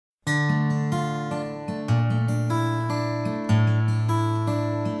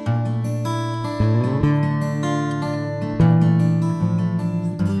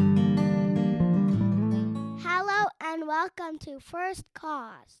welcome to First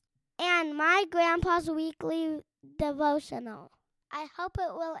Cause and my grandpa's weekly devotional. I hope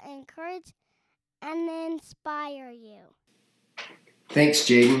it will encourage and inspire you. Thanks,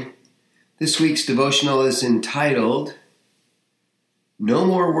 Jaden. This week's devotional is entitled, No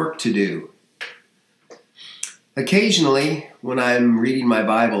More Work to Do. Occasionally, when I'm reading my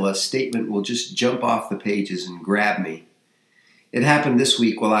Bible, a statement will just jump off the pages and grab me. It happened this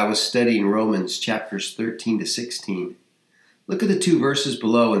week while I was studying Romans chapters 13 to 16. Look at the two verses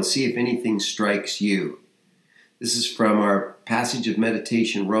below and see if anything strikes you. This is from our passage of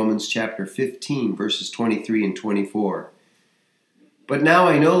meditation, Romans chapter 15, verses 23 and 24. But now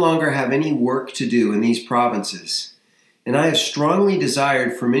I no longer have any work to do in these provinces, and I have strongly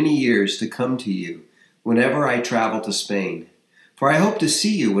desired for many years to come to you whenever I travel to Spain. For I hope to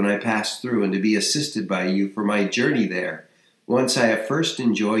see you when I pass through and to be assisted by you for my journey there, once I have first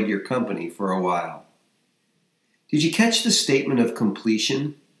enjoyed your company for a while. Did you catch the statement of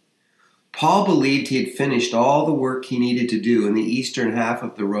completion? Paul believed he had finished all the work he needed to do in the eastern half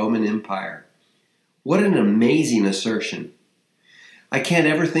of the Roman Empire. What an amazing assertion. I can't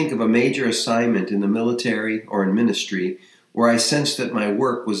ever think of a major assignment in the military or in ministry where I sensed that my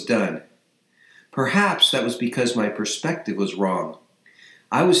work was done. Perhaps that was because my perspective was wrong.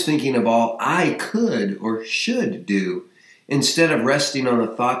 I was thinking of all I could or should do, instead of resting on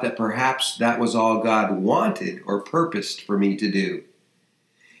the thought that perhaps that was all God wanted or purposed for me to do.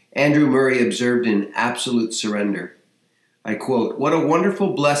 Andrew Murray observed in Absolute Surrender, I quote, "What a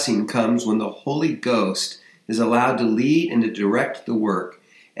wonderful blessing comes when the Holy Ghost is allowed to lead and to direct the work,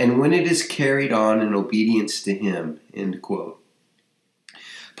 and when it is carried on in obedience to Him." End quote.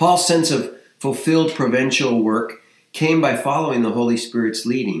 Paul's sense of fulfilled provincial work came by following the Holy Spirit's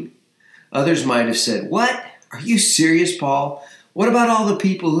leading. Others might have said, "What? Are you serious, Paul? What about all the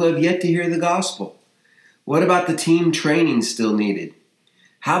people who have yet to hear the gospel? What about the team training still needed?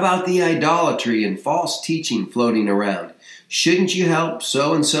 How about the idolatry and false teaching floating around? Shouldn't you help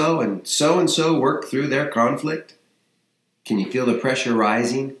so-and-so and so-and-so work through their conflict?" Can you feel the pressure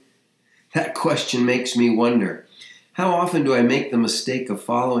rising? That question makes me wonder, how often do I make the mistake of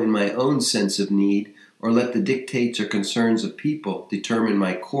following my own sense of need or let the dictates or concerns of people determine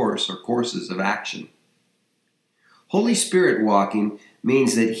my course or courses of action? Holy Spirit walking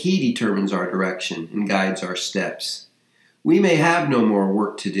means that He determines our direction and guides our steps. We may have no more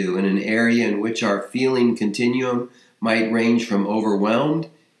work to do in an area in which our feeling continuum might range from overwhelmed,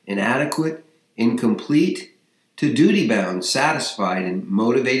 inadequate, incomplete, to duty-bound, satisfied, and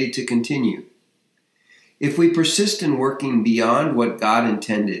motivated to continue. If we persist in working beyond what God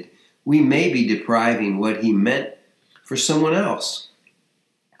intended, we may be depriving what He meant for someone else,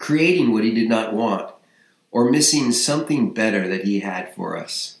 creating what He did not want, or missing something better that He had for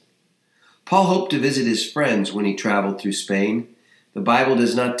us. Paul hoped to visit his friends when he traveled through Spain. The Bible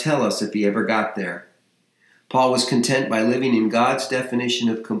does not tell us if he ever got there. Paul was content by living in God's definition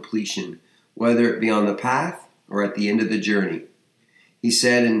of completion, whether it be on the path or at the end of the journey. He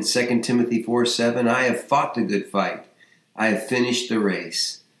said in 2 Timothy 4:7, "I have fought the good fight. I have finished the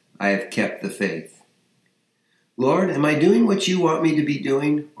race. I have kept the faith." Lord, am I doing what you want me to be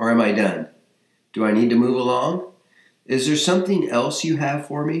doing, or am I done? Do I need to move along? Is there something else you have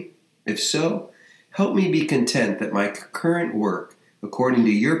for me? If so, help me be content that my current work, according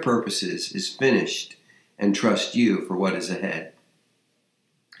to your purposes, is finished, and trust you for what is ahead.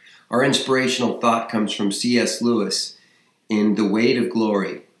 Our inspirational thought comes from C.S. Lewis in The Weight of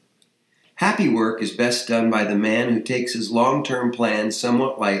Glory. Happy work is best done by the man who takes his long-term plans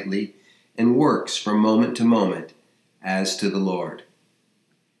somewhat lightly and works from moment to moment as to the Lord.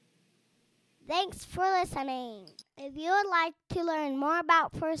 Thanks for listening. If you would like to learn more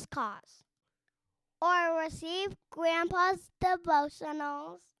about First Cause or receive Grandpa's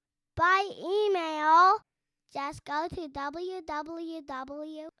devotionals by email, just go to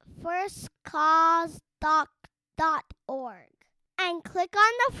www.firstcause.org and click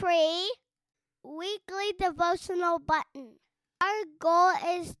on the free weekly devotional button. Our goal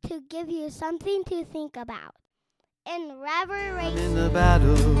is to give you something to think about. In reverence. I'm in the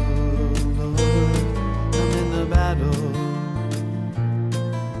battle. I'm in the battle.